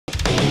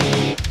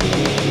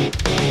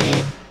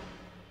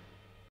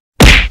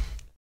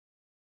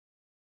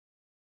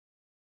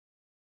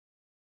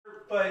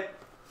but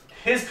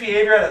his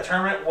behavior at the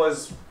tournament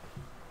was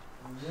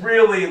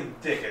really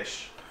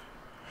dickish.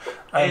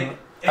 I've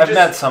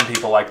met some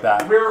people like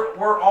that.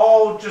 We're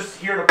all just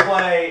here to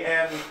play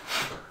and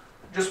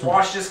just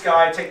watch this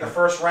guy take the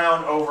first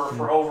round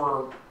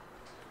over.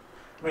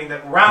 I mean,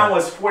 the round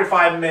was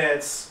 45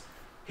 minutes.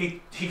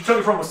 He took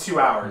it from almost 2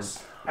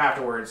 hours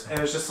afterwards, and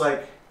it was just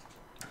like,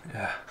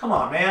 come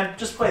on, man,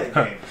 just play the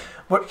game.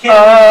 We're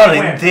all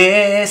in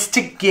this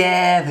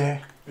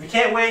together. If you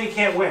can't win, you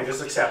can't win.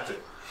 Just accept it.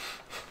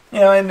 You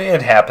know, and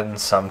it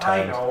happens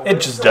sometimes. I know,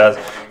 it just does.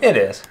 It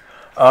is.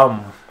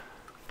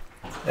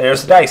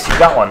 There's the dice. You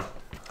got one.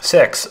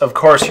 6. Of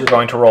course you're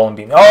going to roll and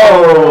beat me.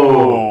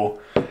 Oh!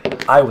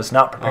 I was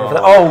not prepared for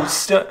that. Oh,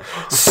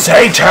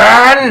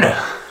 Satan!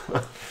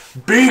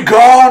 Be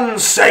gone,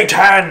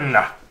 Satan!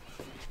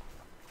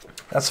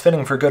 That's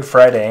fitting for Good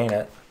Friday, ain't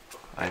it?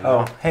 I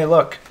know. Oh, hey,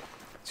 look.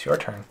 It's your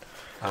turn.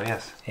 Oh,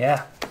 yes.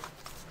 Yeah.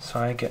 So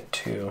I get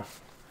to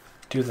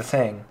do the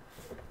thing.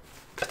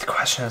 But the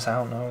question is, I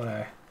don't know what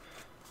I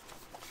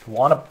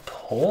want to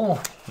pull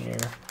here.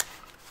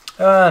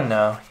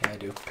 No. Yeah, I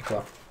do.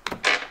 Piccolo.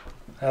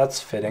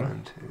 That's fitting.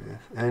 1,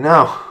 2. I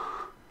know.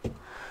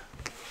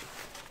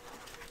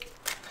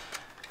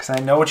 Because I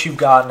know what you've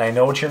got, and I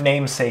know what your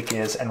namesake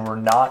is, and we're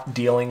not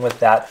dealing with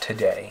that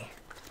today.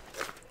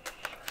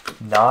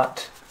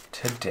 Not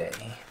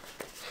today.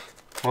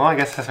 Well, I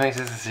guess this makes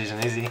this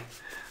decision easy.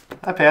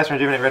 I pass for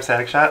rejuvenate red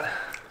static shot.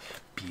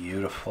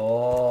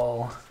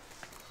 Beautiful.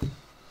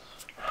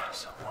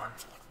 So 1,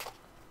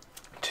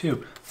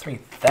 2, 3.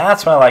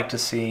 That's what I like to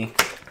see.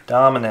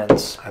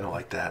 Dominance. I don't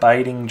like that.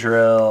 Biting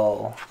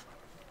drill.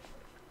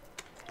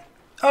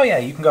 Oh yeah,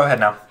 you can go ahead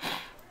now.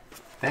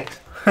 Thanks.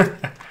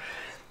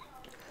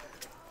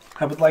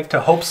 I would like to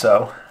hope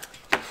so.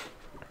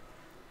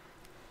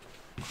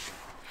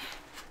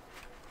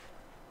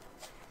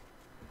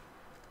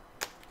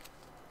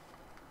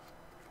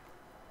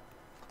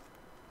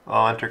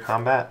 I'll enter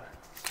combat.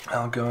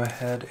 I'll go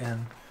ahead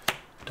and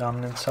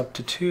dominance up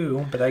to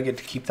 2, but I get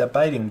to keep that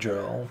biting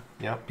drill.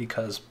 Yep.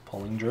 Because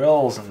pulling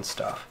drills and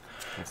stuff.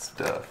 And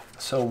stuff.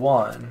 So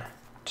 1,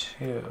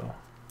 2,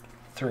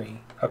 3.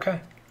 Okay.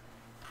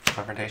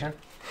 Confrontation.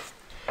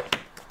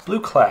 Blue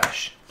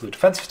clash. Blue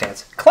defensive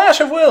stance. Clash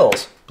of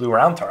wills. Blue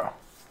round throw.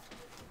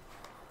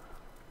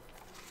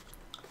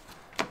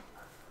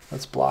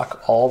 Let's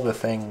block all the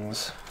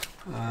things.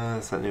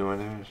 That's that new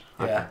one.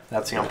 Okay. Yeah,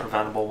 that's the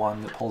unpreventable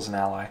one that pulls an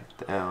ally.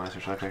 The allies are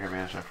select your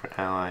advantage for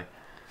ally.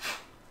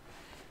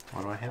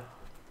 What do I have?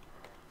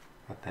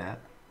 Got that.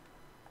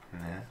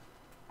 And that.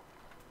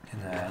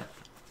 And that.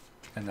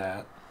 And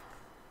that.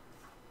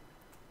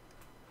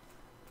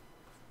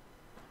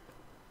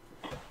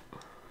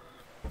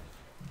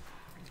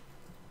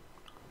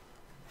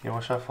 Yeah,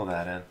 we'll shuffle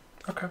that in.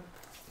 Okay.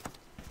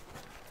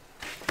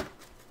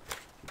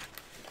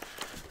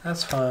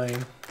 That's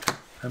fine.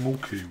 I'm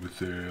okay with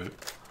that.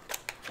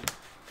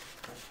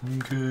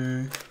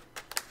 Okay.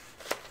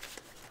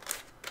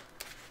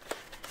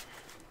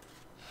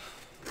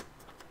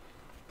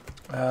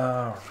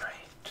 All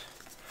right.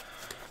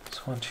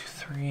 So 1, 2,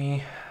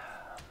 3.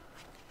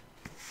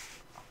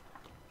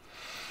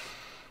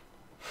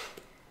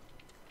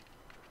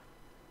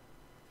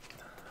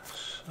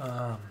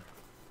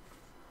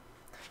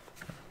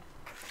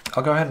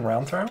 I'll go ahead and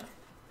round throw.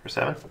 For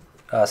 7?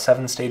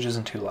 7 stages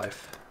and 2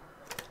 life.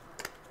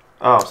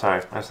 Oh,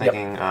 sorry. I was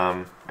thinking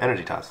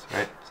energy toss,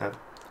 right? Is that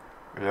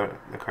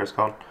what the card's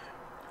called?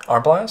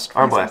 Arm blast?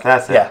 Arm blast,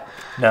 that's it. Yeah.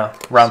 No,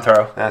 round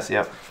throw. That's,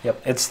 yep.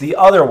 Yep. It's the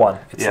other one.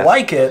 It's Yes.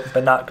 like it,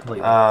 but not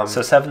completely.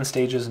 So 7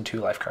 stages and 2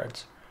 life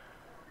cards.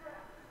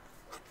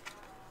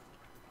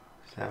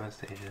 7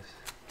 stages.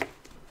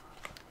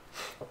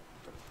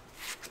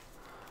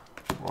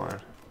 1,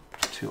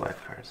 2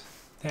 life cards.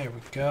 There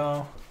we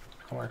go.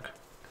 That'll work.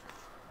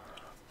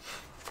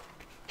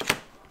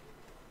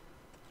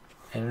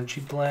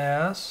 Energy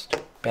blast.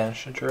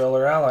 Banish a drill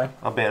or ally.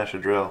 I'll banish a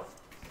drill.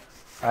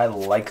 I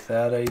like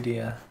that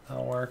idea.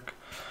 That'll work.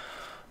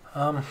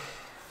 I'll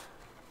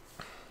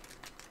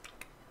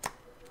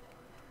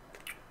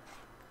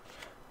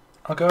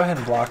go ahead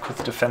and block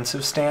with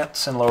defensive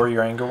stance and lower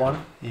your anger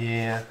 1.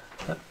 Yeah.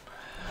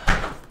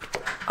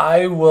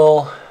 I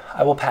will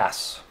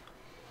pass.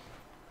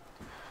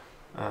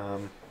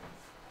 I'll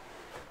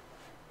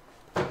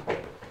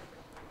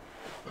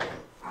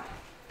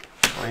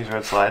use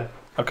red slide.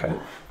 Okay.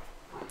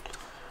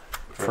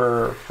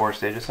 For 4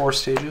 stages. 4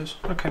 stages?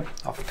 Okay.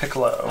 Off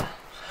Piccolo.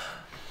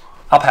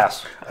 I'll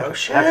pass. Oh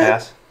shit! I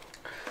pass.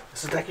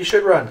 This is a deck you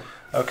should run.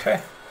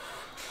 Okay.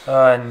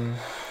 And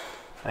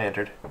I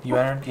entered. you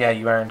entered? Yeah,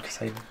 you entered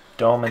because I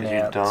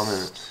dominate. You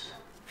dominance.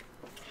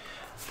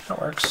 That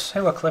works.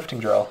 Hey, look, lifting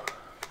drill.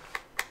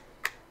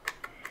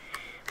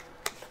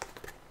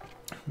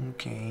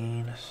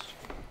 Okay.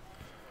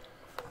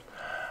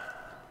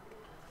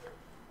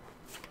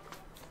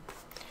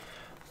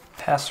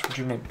 Pass,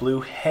 rejuvenate,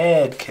 blue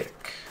head kick.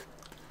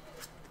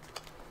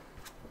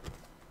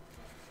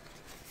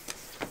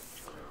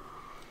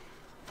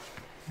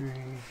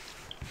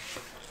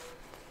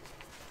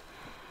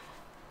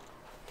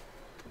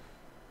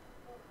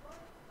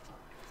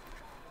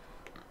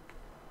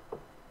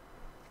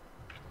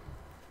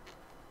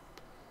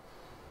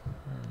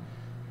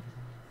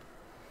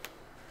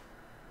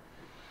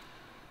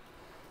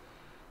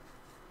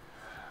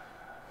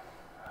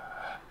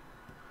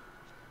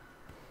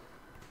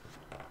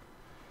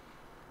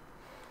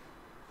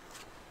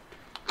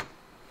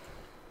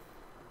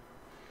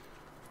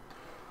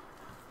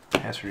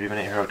 Cast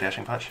Rejuvenate Heroic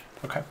Dashing Punch.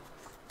 Okay.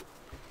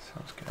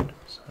 Sounds good.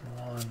 So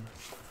 1,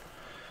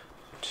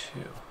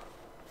 2,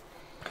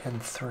 and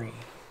 3.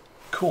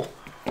 Cool.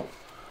 I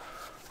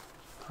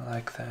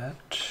like that.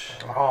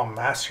 Oh,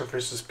 Master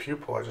versus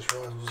Pupil. I just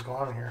realized what was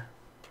going on here.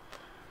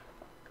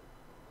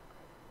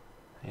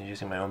 He's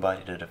using my own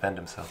body to defend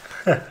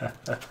himself. Up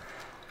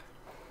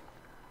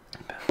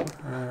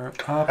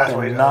That's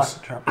what he and does.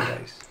 not drop the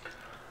dice.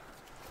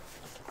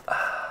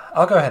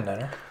 I'll go ahead and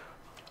enter.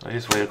 I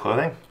use Weighted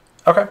Clothing.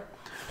 Okay.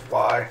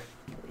 Why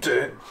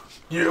did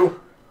you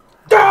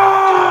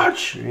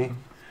dodge? 3.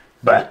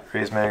 But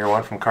Raise Magger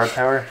 1 from card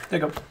power. there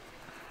you go.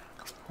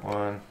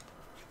 1,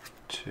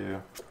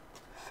 2,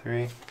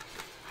 3.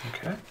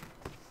 Okay.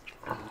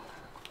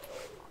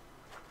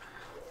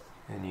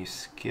 And you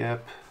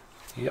skip.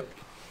 Yep.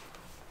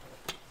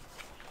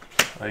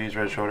 I'll use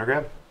Red Shoulder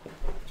Grab.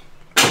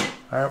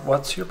 Alright,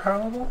 what's your power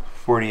level?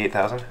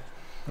 48,000.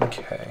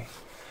 Okay.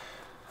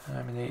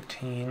 I'm at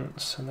 18,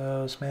 so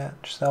those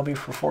match. So that'll be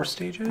for 4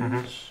 stages?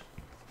 Mhm.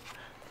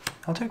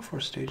 I'll take 4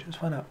 stages,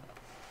 why not?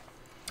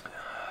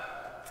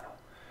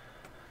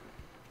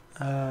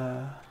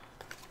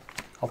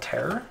 I'll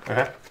tear.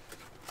 Okay.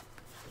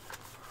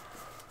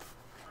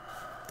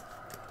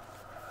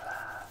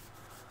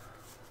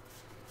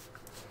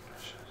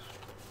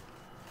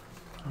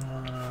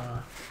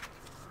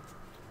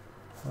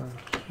 One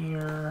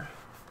here.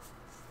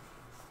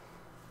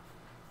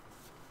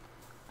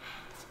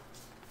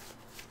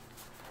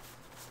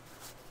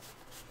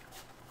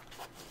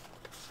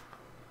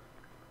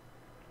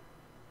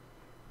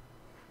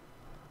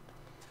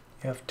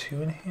 You have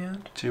 2 in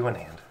hand? 2 in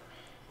hand.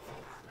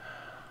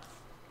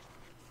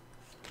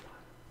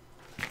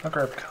 I'll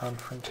grab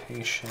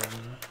Confrontation.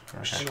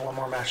 Just do one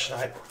more match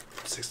tonight.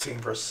 16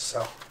 versus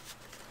Cell.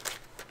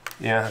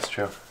 Yeah, that's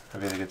true.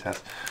 That'd be a good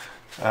test.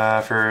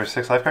 For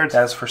 6 life cards.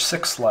 That's for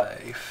 6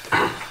 life.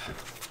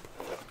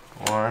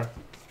 1,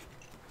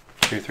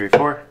 2, 3,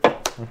 4,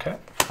 Okay.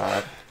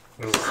 5,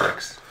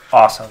 6.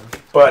 Awesome.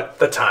 But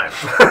the time.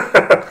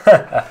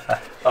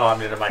 Oh, I'm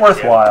near the mic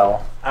Worthwhile.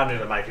 again. I'm near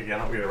the mic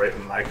again. I'll be right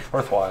from the mic.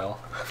 Worthwhile.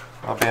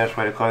 I'll banish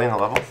Weighted Clothing the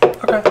level.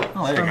 Okay.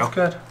 Oh, there you Sounds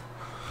go. good.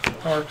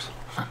 That works.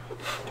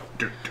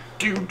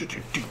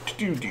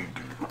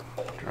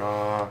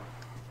 Draw.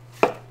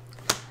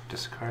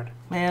 Discard.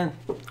 Man.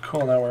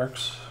 Cool, that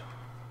works.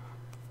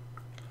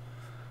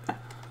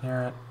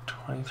 You're at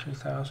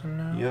 23,000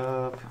 now?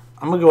 Yup.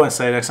 I'm going to go and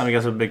say next time you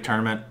guys have a big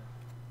tournament,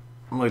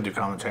 I'm going to do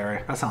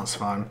commentary. That sounds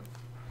fun.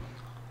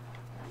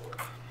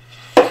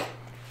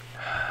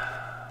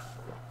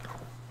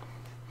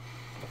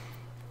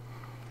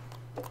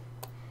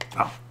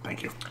 Oh,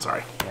 thank you.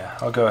 Sorry. Yeah,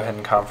 I'll go ahead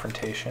and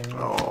Confrontation.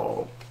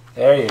 Oh.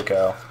 There you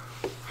go.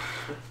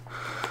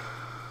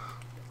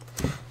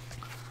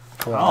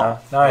 Cool.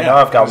 Now I know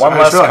I've got one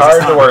less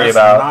card to worry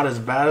about. Not as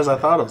bad as I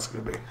thought it was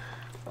going to be.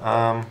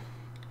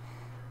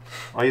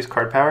 I'll use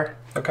card power.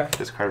 Okay.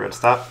 Discard red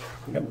stop.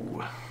 Yep.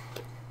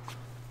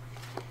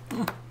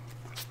 And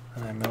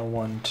I mill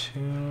 1,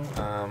 2.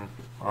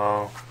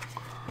 I'll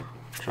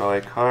draw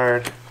a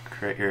card.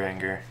 Create your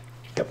anger.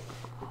 Yep.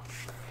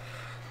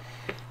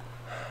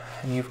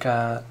 And you've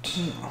got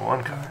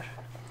 1 card.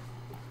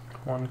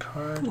 1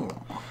 card.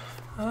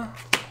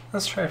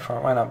 Let's try for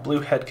it. Why not?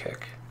 Blue head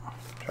kick.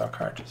 Draw a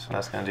card. So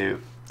that's gonna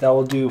do That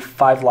will do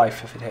 5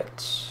 life if it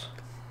hits.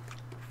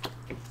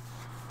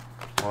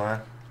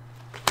 1,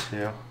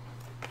 2,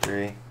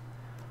 3,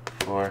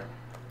 4,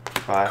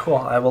 5. Cool.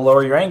 I will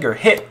lower your anger.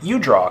 Hit. You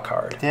draw a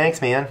card.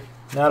 Thanks, man.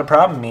 Not a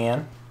problem,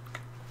 man.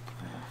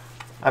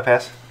 I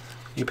pass.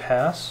 You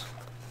pass.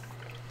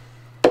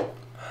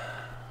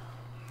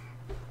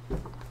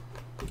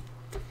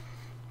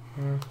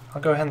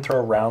 I'll go ahead and throw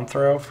a round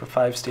throw for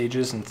 5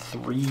 stages and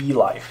 3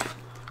 life.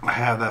 I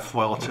have that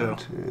foil too. 1,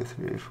 2,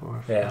 3,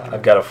 4. Yeah,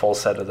 I've got a full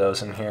set of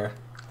those in here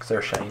because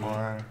they're shiny.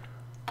 1,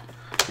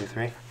 2,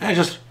 3. And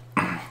just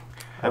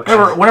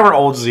whenever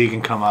old Z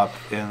can come up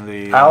in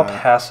the. I'll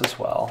pass as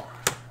well.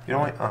 You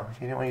don't want? Oh,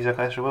 you didn't want to use that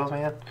Clash of Wills,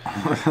 man.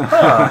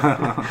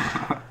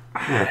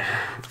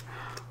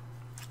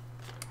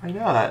 I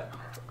know that.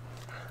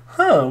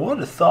 Huh, what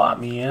a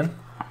thought, man.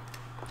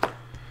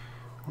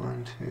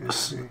 1, 2,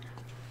 3.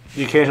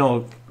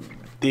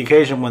 The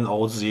occasion when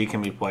old Z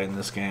can be played in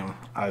this game,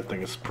 I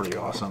think it's pretty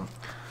awesome.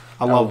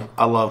 I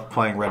love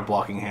playing red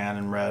blocking hand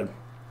and red,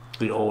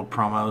 the old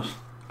promos.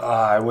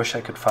 I wish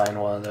I could find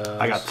one of those.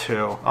 I got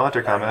 2. I'll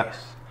enter combat.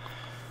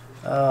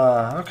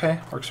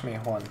 Okay, works for me.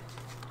 1,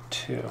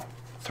 2,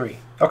 3.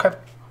 Okay.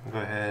 Go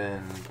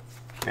ahead and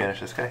banish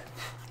this guy.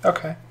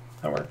 Okay,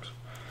 that works.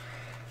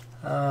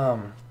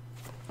 I'll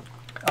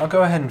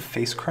go ahead and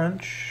face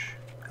crunch.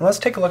 And let's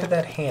take a look at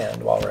that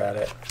hand while we're at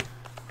it.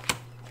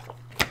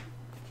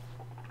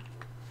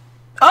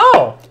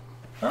 Oh!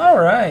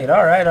 Alright.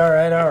 I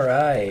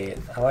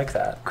like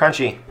that.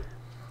 Crunchy.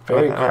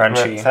 Very I'm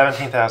crunchy. at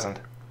 17,000.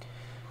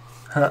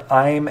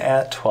 I'm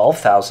at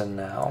 12,000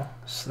 now.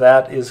 So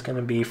that is going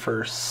to be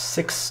for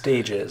 6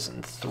 stages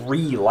and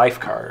 3 life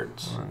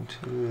cards. 1,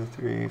 2,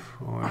 3,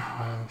 4,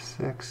 5,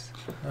 6.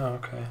 Oh,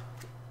 okay.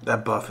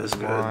 That buff is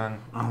good. 1,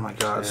 Oh my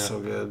god, it's 2, so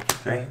good.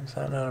 3. Is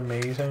that not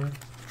amazing?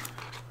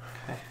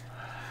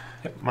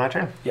 My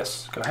turn.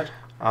 Yes, go ahead.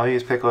 I'll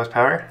use Piccolo's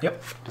power.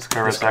 Yep.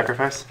 Discover a Discard.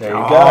 sacrifice. There you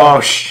Oh,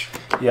 go.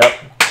 Yep.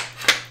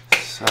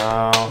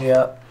 So,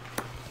 Yep.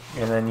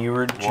 And then you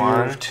were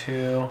 1,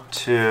 2.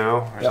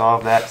 2.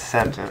 Resolve that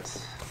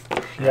sentence.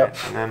 Yep.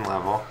 And then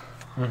level.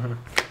 Mm-hmm.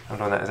 I'm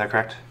doing that. Is that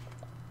correct?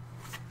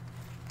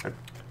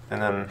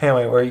 And then, Hey,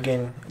 wait, where are you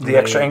getting the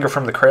extra anger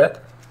from the crit?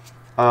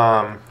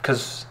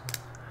 Because,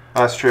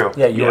 that's true.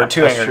 yeah, you were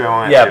 2 that's anger. true,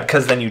 I went Yeah, 2.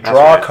 because then you That's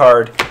draw right. a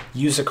card,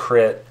 use a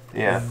crit,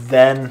 Yeah.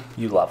 then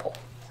you level.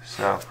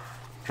 So,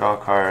 draw a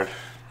card.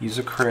 Use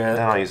a Then crit.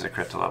 I'll use the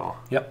crit to level.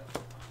 Yep.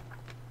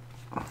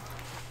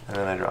 And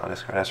then I draw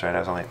this card. That's right. I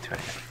was only 2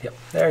 anger. Yep.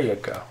 There you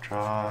go.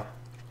 Draw.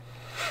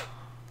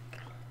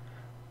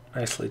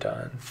 Nicely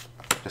done.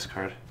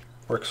 Discard.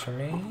 Works for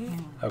me.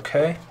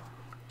 Okay.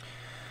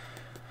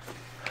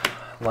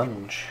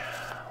 Lunge.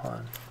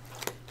 1,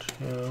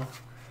 2,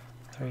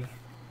 3,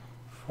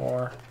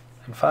 4,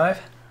 and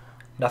 5.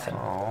 Nothing.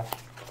 Oh.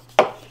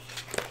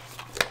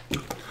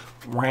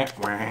 Wah,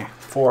 wah.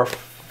 For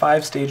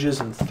 5 stages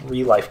and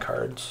 3 life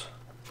cards.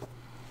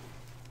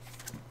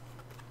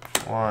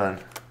 1,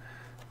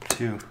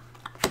 2,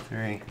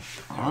 3.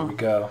 There we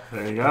go.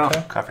 There you go.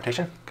 Okay.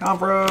 Confrontation.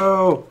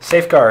 Compro!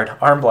 Safeguard.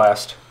 Arm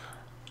blast.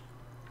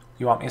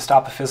 You want me to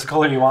stop a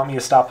physical or you want me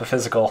to stop a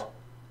physical?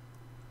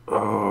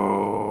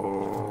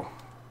 Oh.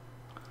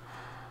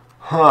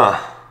 Huh.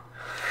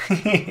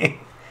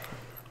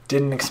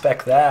 Didn't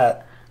expect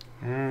that.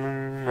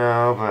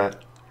 No,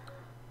 but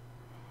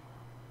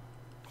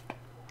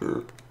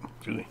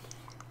Excuse me.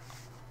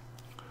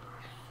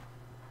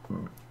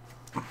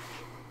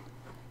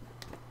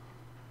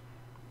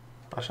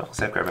 I'll shuffle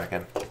safeguard back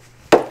in.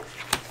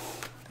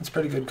 That's a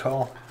pretty good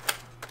call.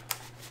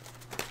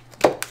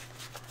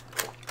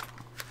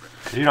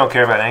 Because you don't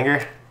care about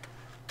anger.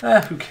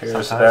 Who cares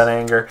Sometimes. about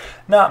anger?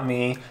 Not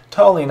me.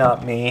 Totally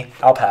not me.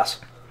 I'll pass.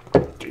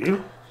 Do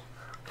you?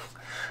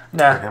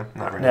 Nah. For him,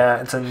 not really. Nah,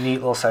 it's a neat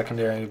little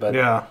secondary, but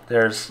Yeah.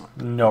 there's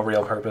no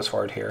real purpose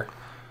for it here.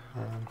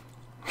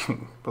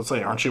 Let's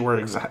say, aren't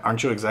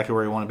you exactly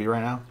where you want to be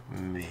right now?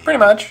 Me. Pretty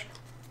much.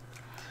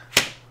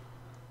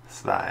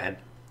 Slide.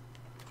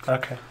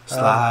 Okay.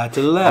 Slide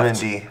to the I'm in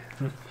left. D.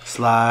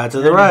 Slide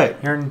to the right.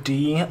 You're in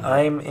D.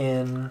 I'm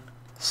in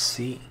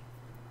C.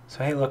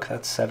 So hey, look,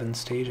 that's 7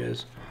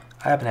 stages.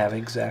 I happen to have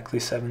exactly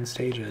 7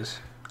 stages.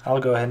 I'll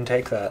go ahead and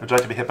take that. Would you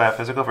like to be hit by a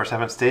physical for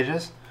 7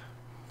 stages?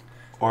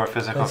 Or a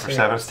physical Let's for see.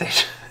 7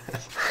 stages?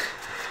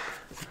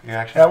 Your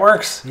action? That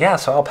works. Yeah,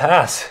 so I'll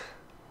pass.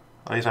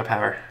 I'll use my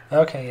power.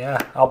 Okay, yeah.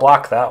 I'll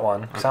block that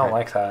one, because I don't Okay.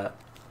 like that.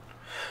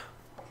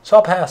 So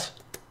I'll pass.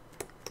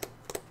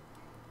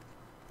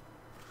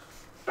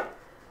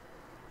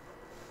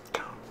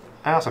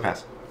 I also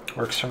pass.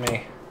 Works for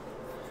me.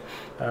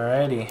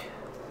 Alrighty.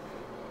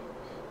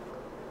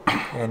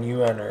 And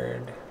you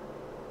entered.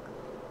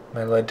 Am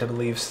I led to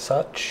believe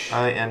such?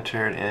 I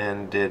entered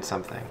and did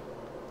something.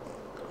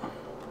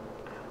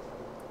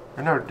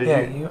 Or no, did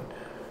Yeah, you?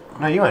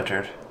 No, you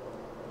entered.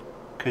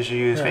 Because you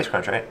used Yeah. Face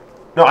Crunch, right?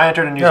 No, I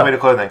entered and used No. weighted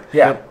clothing.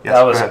 Yeah, Yes,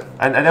 that was go it.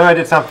 ahead. I know I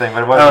did something,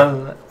 but it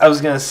wasn't. I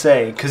was going to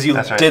say, because you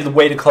That's right. did the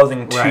weighted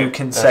clothing 2 Right.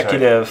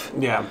 consecutive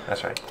Yeah.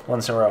 That's right.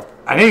 ones in a row.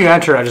 I knew you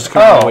entered, I just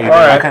couldn't Oh, know what you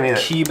alright. did. I couldn't either.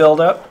 Key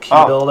build up. Key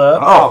Oh. build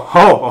up.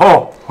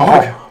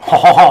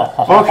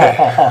 Okay.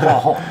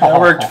 That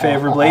worked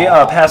favorably.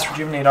 Pass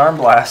rejuvenate arm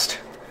blast.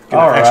 Get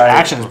All extra right.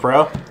 actions,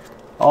 bro.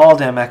 All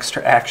damn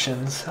extra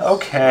actions.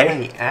 Okay.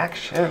 Any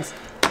actions?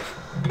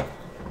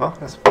 Well,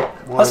 that's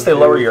Plus they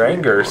lower your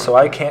anger, so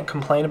I can't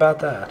complain about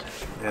that.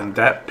 And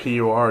that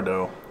PUR,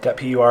 though. That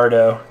PUR.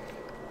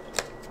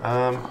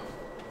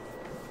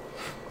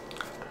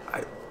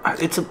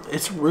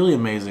 It's really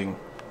amazing,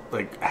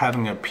 like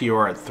having a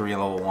PUR at 3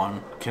 and level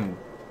 1 can.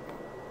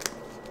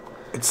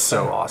 It's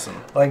so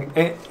awesome. Like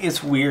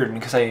it's weird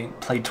because I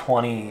played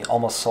 20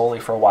 almost solely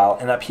for a while,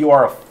 and that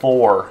PUR of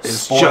 4 It's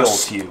spoils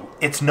just- you.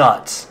 It's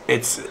nuts.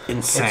 It's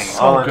insane. It's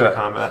so all into good.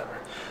 combat.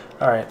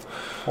 All right,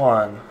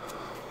 1,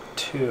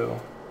 2,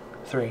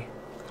 3.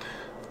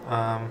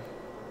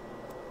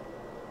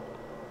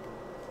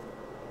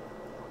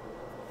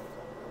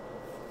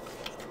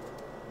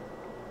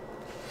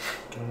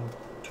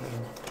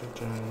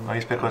 I'll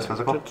use Piccolo's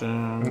physical.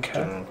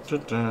 Okay.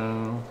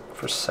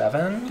 For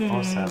 7.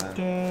 Oh, 7.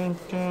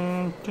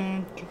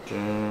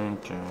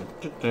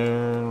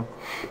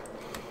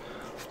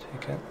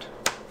 Take it.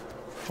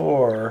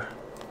 4,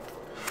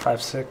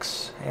 5,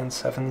 6, and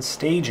 7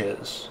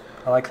 stages.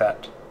 I like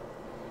that.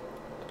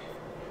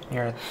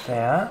 You're at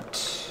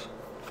that.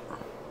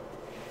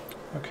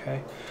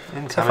 Okay. Have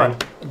Incoming.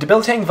 fun.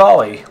 Debilitating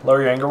volley.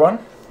 Lower your anger 1.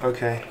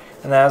 Okay.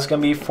 And that is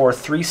going to be for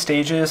 3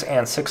 stages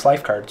and 6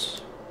 life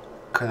cards.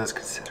 Because it's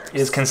considered.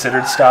 Is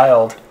considered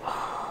styled.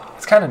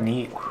 It's kind of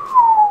neat.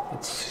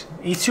 It's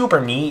super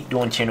neat,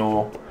 don't you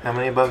know? How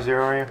many above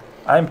 0 are you?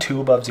 I'm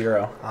 2 above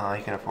 0. Oh,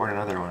 you can afford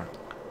another one.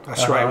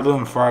 That's right. We're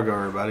doing Fargo,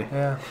 everybody.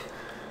 Yeah.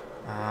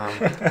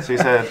 So you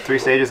said 3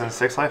 stages and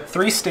 6 life?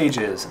 3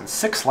 stages and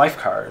 6 life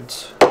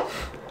cards.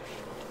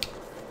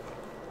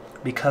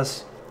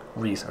 Because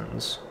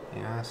reasons.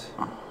 Yes.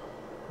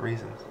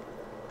 Reasons.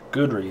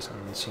 Good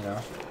reasons, you know.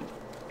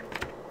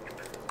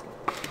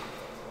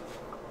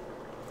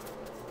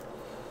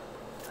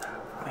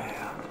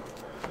 Man.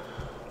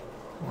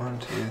 1,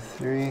 2,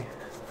 3,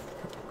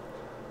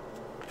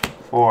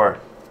 4.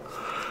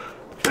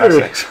 5,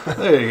 6.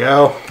 There you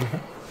go.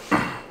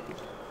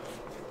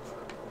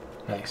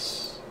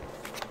 Nice.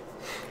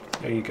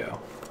 There you go.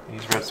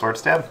 Use red sword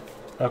stab.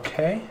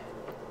 Okay.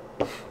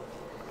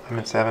 I'm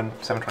at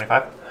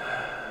 725.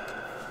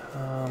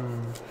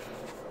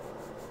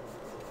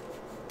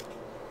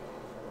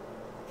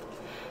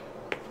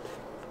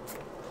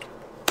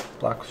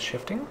 Block with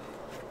shifting.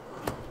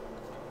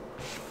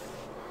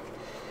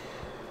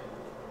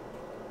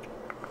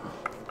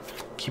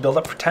 Key build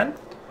up for 10.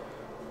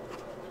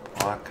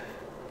 Block.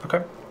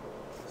 Okay,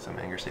 Some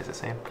anger stays the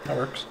same. that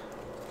works.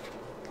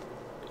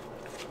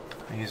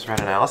 I use red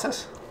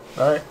analysis.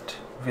 Alright.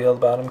 Reveal the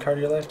bottom card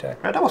of your life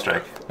deck. Red double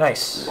strike.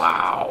 Nice.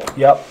 Wow.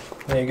 Yep.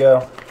 There you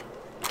go.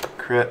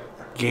 Crit.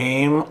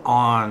 Game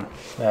on.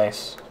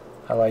 Nice.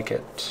 I like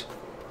it.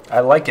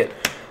 I like it.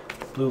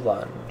 Blue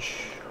lunge.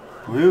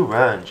 Blue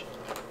lunge.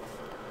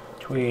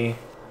 3,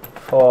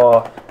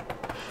 4,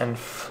 and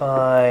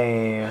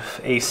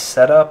 5. A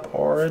setup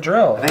or a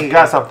drill? I think you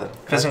got something.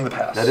 Visiting the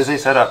past. That is a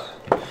setup.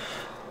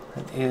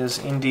 It is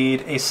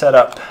indeed a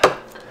setup.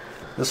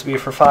 This will be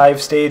for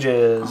 5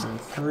 stages and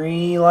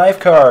 3 life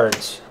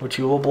cards, which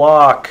you will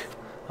block.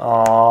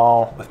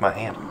 Oh, With my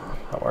hand.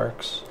 that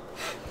works.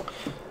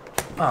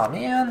 Oh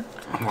man.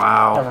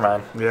 Wow. Never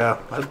mind. Yeah.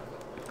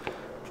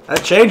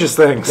 That changes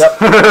things. Yep.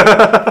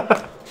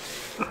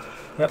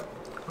 Yep.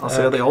 I'll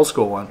say the old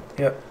school one.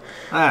 Yep.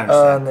 I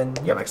understand. And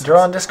then That makes draw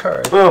sense. and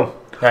discard. Boom.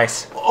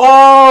 Nice.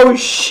 Oh,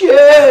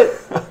 shit!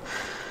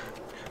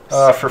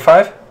 For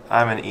 5?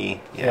 I'm an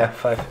E. Yeah,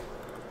 5.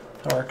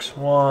 That works.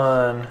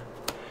 1,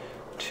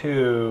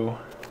 2.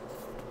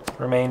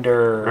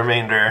 Remainder.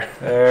 Remainder.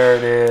 There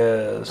it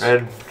is.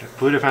 Red.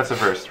 Blue defensive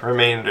first.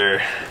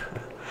 Remainder.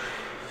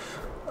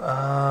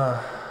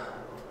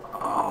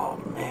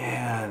 Oh,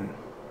 man.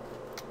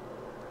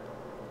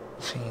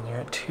 See, and you're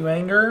at 2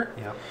 anger.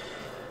 Yep.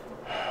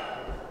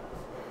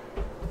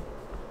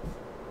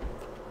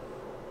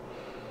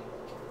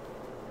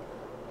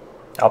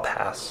 I'll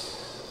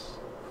pass.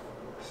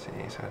 Let's see,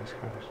 so this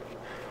card.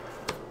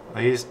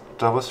 I'll use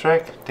double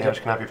strike. Damage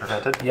Yep. cannot be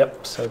prevented.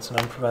 Yep, so it's an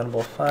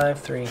unpreventable 5,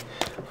 3,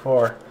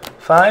 4,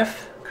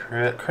 5.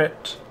 Crit.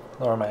 Crit.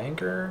 Lower my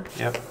anger.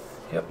 Yep.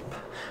 Yep.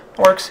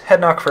 Works.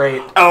 Head knock for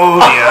 8. Oh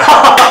dear.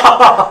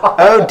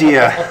 Oh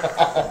dear.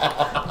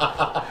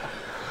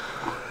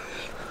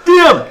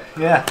 Damn!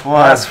 Yeah.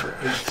 1,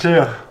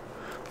 2,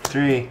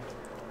 3,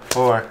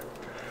 4,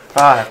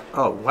 5,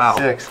 Oh, wow.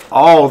 6,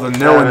 Oh, the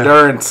no 7,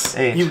 endurance.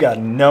 8. You got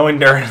no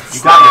endurance.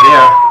 You got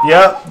me there.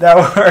 Yep,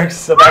 that works.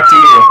 So back to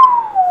you.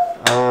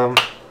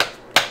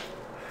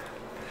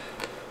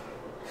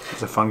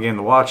 It's a fun game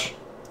to watch.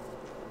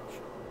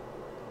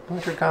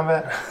 Winter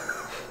combat.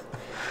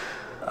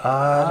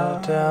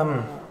 I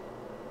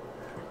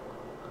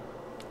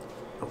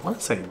want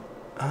to say.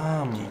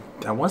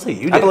 I want to say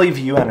you did. I believe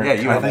you entered. Yeah,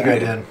 you I entered. think I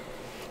did.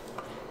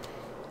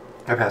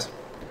 I pass.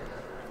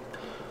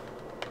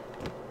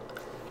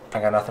 I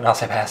got nothing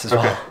else. I pass as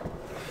Okay. well.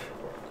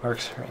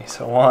 Works for me.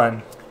 So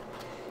 1,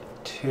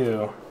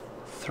 2,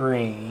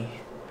 3.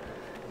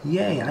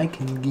 Yay! I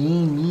can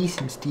gain me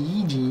some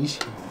stages.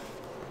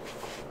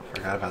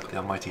 Forgot about the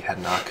almighty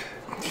head knock.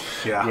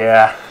 Yeah.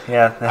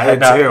 Yeah. The I head did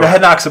knock. too. The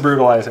head knock's a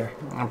brutalizer.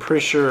 I'm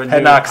pretty sure.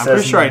 Head knock I'm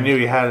pretty says sure I no. knew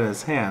he had it in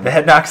his hand. The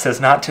head knock says,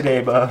 "Not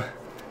today, bub.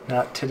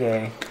 Not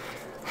today."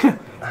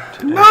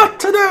 Not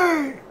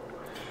today.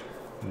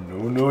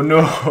 No.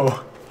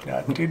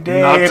 Not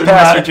today. Not in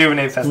Pass my-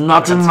 rejuvenate. Pass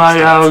Not in defensive my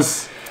stats.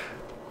 house.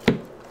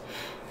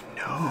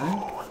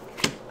 No.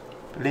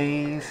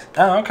 Please.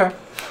 Oh, okay.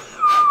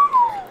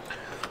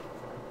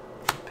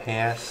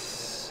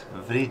 Pass.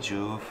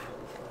 Vrijov.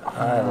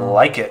 I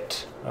like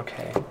it.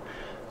 Okay.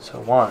 So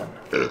 1,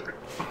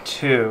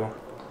 2,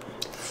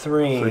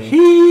 3.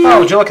 Oh,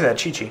 would you look at that,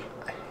 Chi-Chi?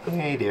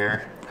 Hey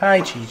dear.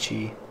 Hi,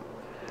 Chi-Chi.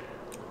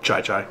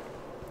 Chai.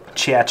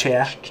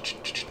 Cha-cha.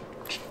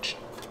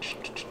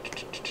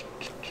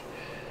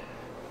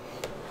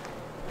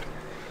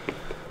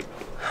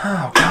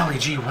 Oh, golly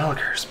gee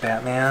willikers,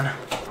 Batman.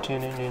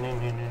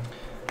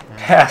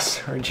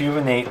 Pass,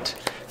 rejuvenate,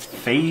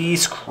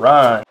 face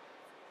crunch.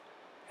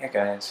 Hey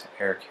guys,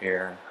 Eric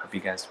here. Hope you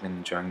guys have been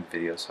enjoying the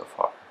video so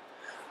far.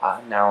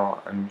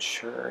 Now, I'm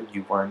sure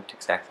you weren't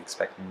exactly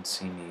expecting to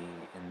see me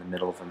in the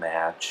middle of a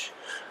match.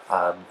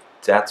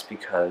 That's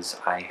because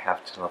I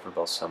have to deliver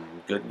both some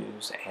good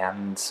news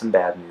and some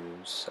bad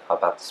news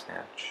about this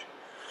match.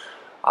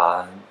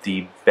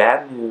 The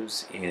bad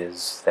news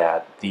is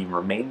that the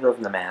remainder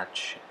of the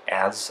match,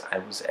 as I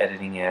was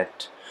editing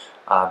it,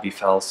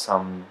 befell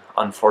some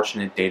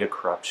unfortunate data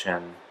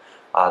corruption.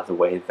 The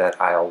way that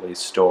I always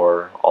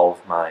store all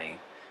of my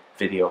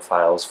video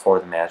files for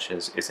the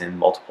matches is in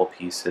multiple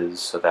pieces,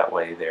 so that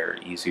way they're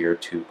easier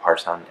to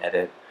parse out and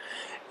edit.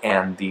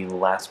 And the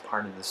last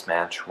part of this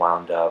match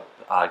wound up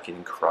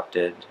getting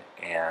corrupted,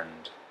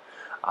 and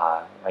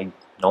I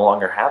no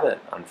longer have it,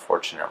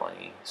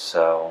 unfortunately.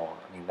 So,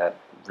 I mean, that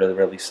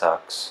really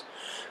sucks,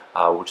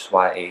 which is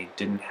why I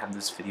didn't have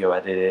this video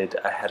edited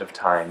ahead of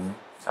time.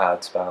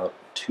 It's about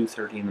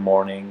 2:30 in the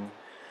morning.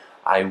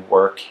 I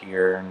work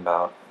here in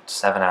about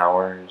 7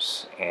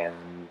 hours,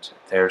 and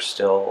there's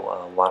still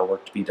a lot of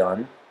work to be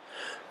done.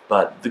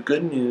 But the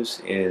good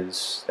news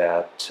is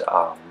that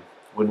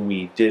when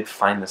we did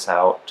find this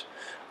out,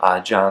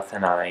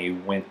 Jonathan and I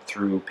went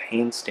through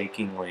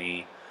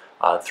painstakingly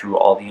through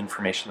all the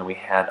information that we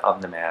had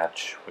of the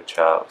match, which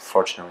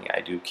fortunately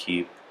I do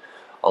keep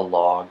a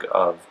log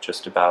of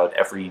just about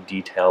every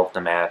detail of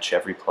the match,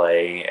 every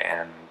play,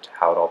 and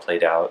how it all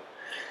played out.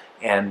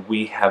 And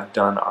we have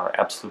done our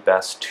absolute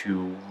best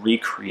to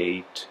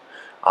recreate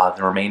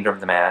the remainder of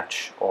the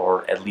match,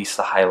 or at least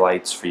the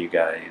highlights for you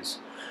guys.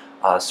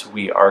 So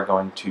we are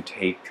going to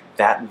take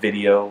that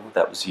video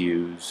that was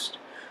used,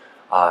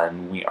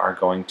 and we are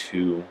going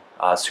to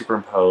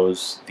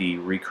superimpose the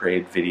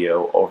recreated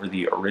video over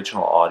the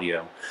original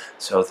audio,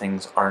 so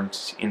things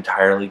aren't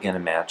entirely going to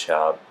match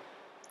up.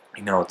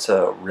 You know, it's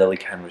a really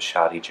kind of a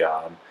shoddy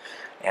job,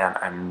 and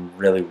I'm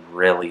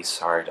really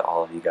sorry to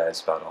all of you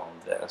guys about all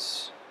of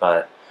this.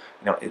 But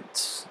you know,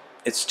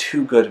 it's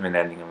too good of an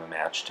ending of a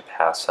match to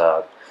pass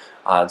up.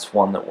 It's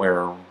one that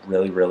we're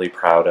really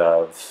proud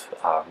of.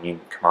 I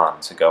mean, come on,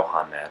 it's a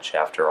Gohan match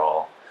after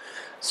all.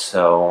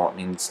 So, I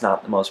mean, it's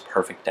not the most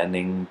perfect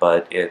ending,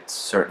 but it's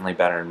certainly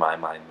better in my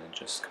mind than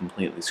just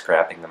completely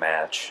scrapping the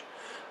match.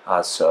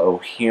 So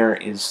here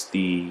is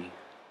the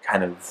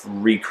kind of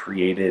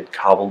recreated,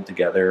 cobbled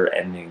together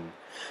ending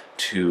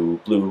to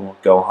Blue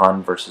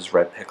Gohan versus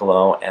Red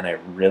Piccolo, and I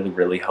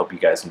really hope you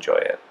guys enjoy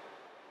it.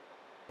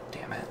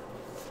 Damn it.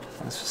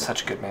 This was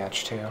such a good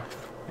match, too.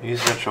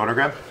 Use that shoulder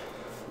grab.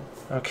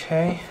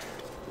 Okay.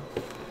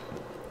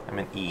 I'm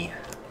in E.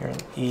 You're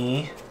in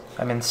E.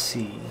 I'm in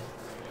C.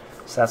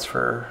 So that's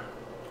for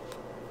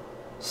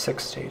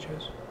 6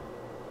 stages.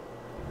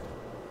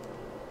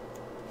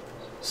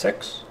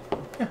 6?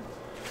 Yeah.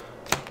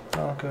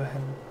 I'll go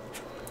ahead and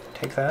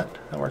take that.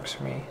 That works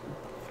for me.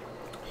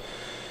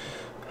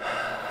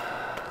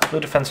 Blue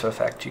defensive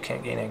effect. You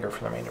can't gain anger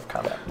for the remainder of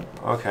combat.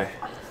 Okay.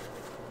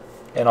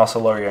 And also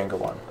lower your anger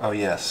 1. Oh,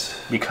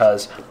 yes.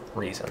 Because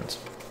reasons.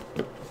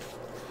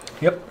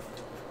 Yep.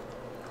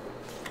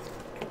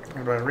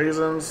 And by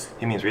reasons,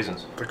 He means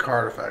reasons. the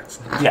card effects.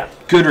 Yeah.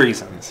 Good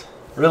reasons.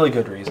 Really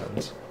good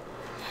reasons.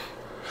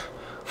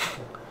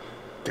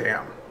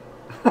 Damn.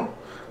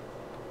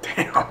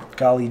 Damn.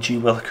 Golly gee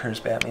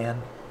willikers,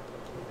 Batman.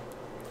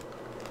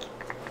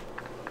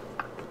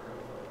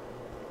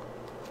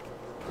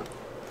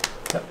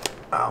 Yep.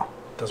 Oh,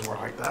 doesn't work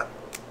like that.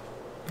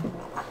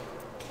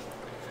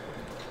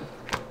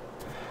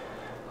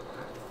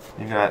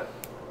 You got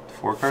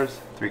 4 cards?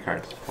 3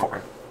 cards. 4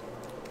 cards.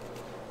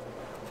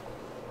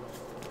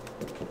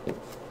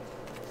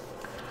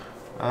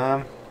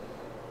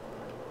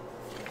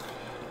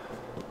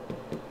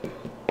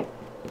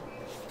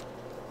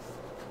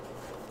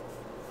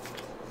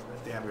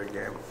 Damn good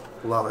game.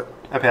 Love it.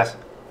 I pass.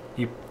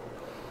 You.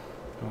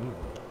 Ooh.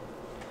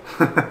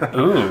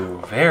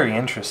 Ooh, very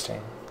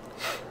interesting.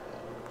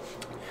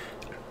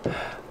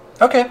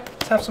 Okay,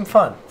 let's have some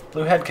fun.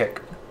 Blue head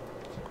kick.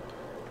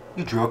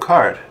 You drew a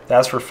card.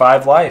 That's for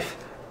 5 life.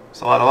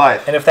 It's a lot of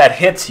life. And if that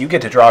hits, you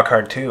get to draw a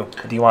card too.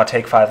 Do you want to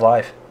take 5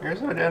 life? You're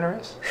so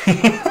generous.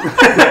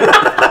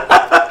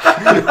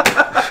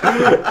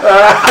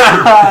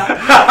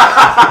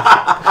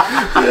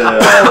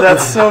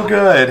 That's so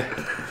good.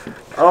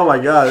 Oh my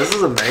god, this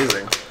is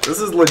amazing. This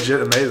is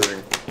legit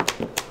amazing.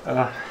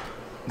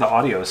 The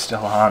audio is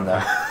still on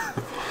though.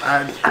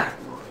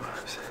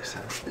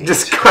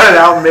 Just cut it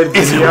out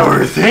mid-video. Is it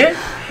worth it?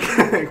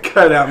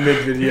 Cut it out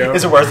mid-video.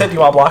 Is it worth it? Do you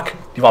want to block? Do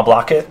you want to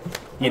block it?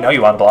 You know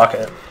you want to block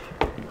it.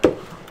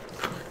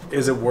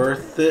 Is it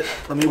worth it?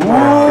 Let me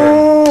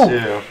block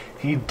it.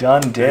 2, He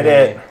done did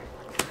it.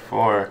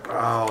 4. Oh,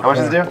 How much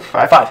does it do?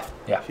 5? 5.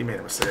 Yeah. he made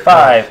a mistake.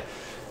 5.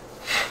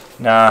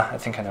 Nah, I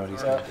think I know what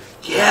he's got.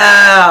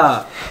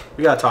 Yeah!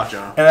 We gotta talk,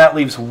 John. And that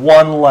leaves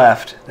 1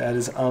 left. That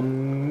is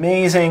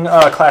amazing.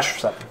 Clash for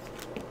 7.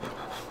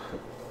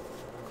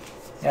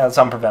 Yeah, it's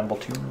unpreventable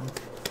too.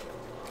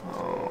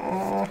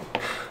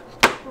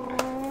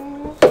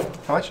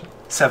 How much?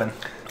 7.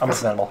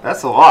 Unpreventable.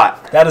 That's a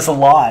lot. That is a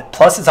lot.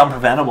 Plus it's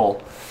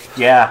unpreventable.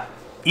 Yeah.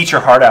 Eat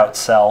your heart out,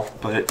 Cell.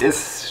 But it is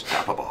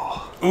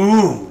stoppable.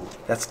 Ooh.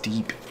 That's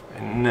deep.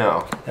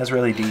 No. That's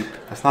really deep.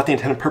 That's not the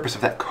intended purpose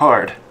of that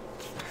card.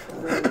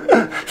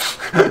 Can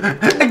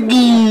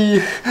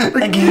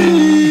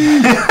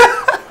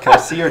I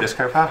see your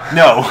discard pile?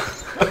 No.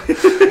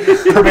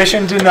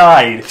 Permission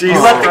denied. You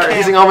left me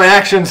using all my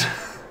actions.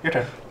 Your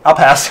turn. I'll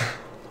pass.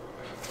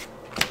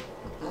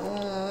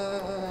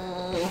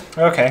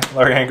 Okay,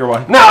 lower your anger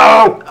 1.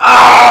 No!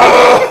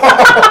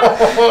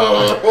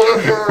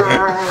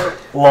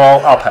 Lol,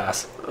 I'll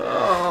pass.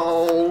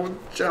 Oh,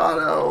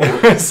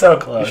 Jono. So You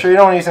close. sure you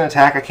don't want to use an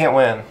attack? I can't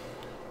win.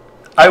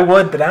 I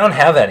would, but I don't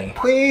have any.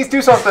 Please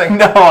do something.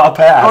 No, I'll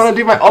pass. I want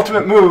to do my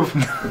ultimate move.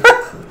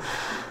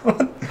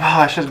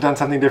 I should have done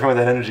something different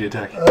with that energy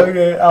attack.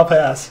 Okay, I'll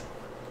pass.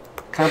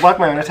 Can I block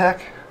my own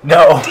attack?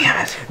 No.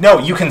 Damn it. No,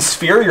 you can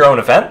sphere your own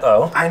event,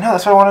 though. I know,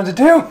 that's what I wanted to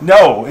do.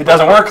 No, it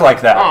doesn't work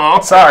like that. Aw.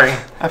 Sorry.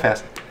 I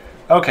pass.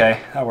 Okay,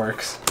 that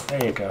works.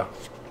 There you go.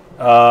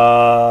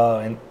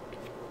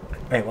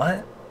 Wait,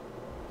 what?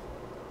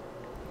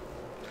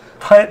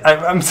 What?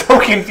 I'm so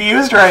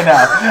confused right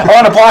now. I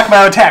want to block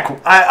my own attack.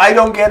 I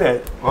don't get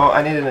it. Well,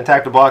 I need an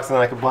attack to block so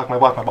then I can block my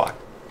block.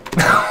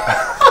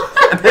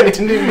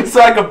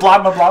 So I can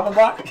block my block my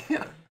block?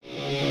 Yeah.